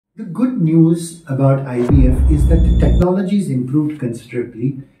The good news about IVF is that the technology has improved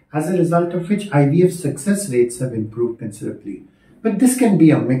considerably, as a result of which IVF success rates have improved considerably. But this can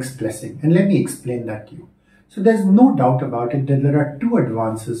be a mixed blessing, and let me explain that to you. So there's no doubt about it that there are two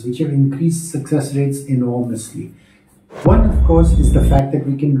advances which have increased success rates enormously. One, of course, is the fact that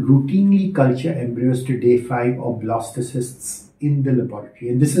we can routinely culture embryos to day 5 or blastocysts in the laboratory.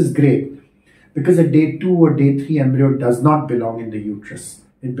 And this is great because a day 2 or day 3 embryo does not belong in the uterus.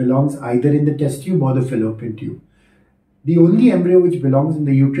 It belongs either in the test tube or the fallopian tube. The only embryo which belongs in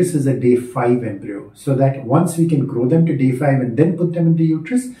the uterus is a day 5 embryo, so that once we can grow them to day 5 and then put them in the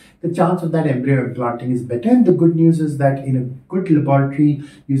uterus, the chance of that embryo implanting is better. And the good news is that in a good laboratory,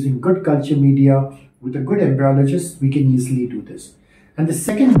 using good culture media, with a good embryologist, we can easily do this. And the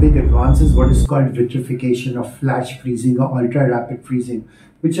second big advance is what is called vitrification, or flash freezing, or ultra rapid freezing,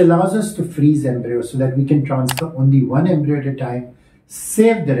 which allows us to freeze embryos so that we can transfer only one embryo at a time,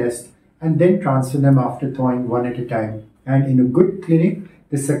 save the rest, and then transfer them after thawing one at a time. And in a good clinic,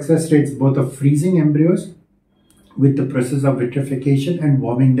 the success rates both of freezing embryos with the process of vitrification and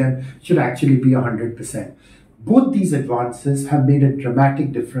warming them should actually be 100%. Both these advances have made a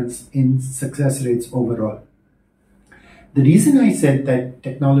dramatic difference in success rates overall. The reason I said that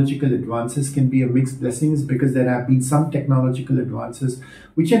technological advances can be a mixed blessing is because there have been some technological advances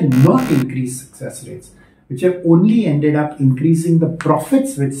which have not increased success rates, which have only ended up increasing the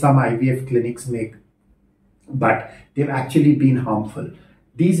profits which some IVF clinics make, but they've actually been harmful.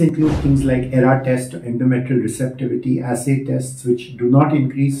 These include things like ERA test, or Endometrial Receptivity Assay tests, which do not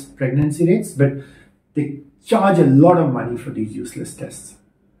increase pregnancy rates, but they charge a lot of money for these useless tests.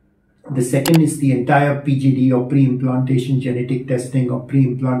 The second is the entire PGD, or pre-implantation genetic testing, or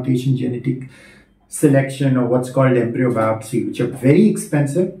pre-implantation genetic selection, or what's called embryo biopsy, which are very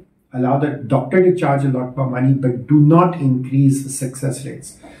expensive, allow the doctor to charge a lot more money, but do not increase success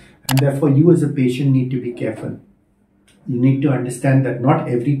rates. And therefore, you as a patient need to be careful. You need to understand that not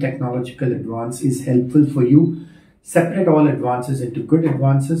every technological advance is helpful for you. Separate all advances into good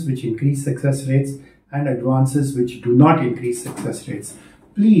advances which increase success rates and advances which do not increase success rates.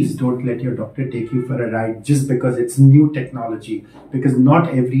 Please don't let your doctor take you for a ride just because it's new technology, because not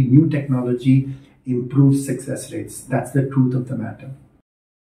every new technology improves success rates. That's the truth of the matter.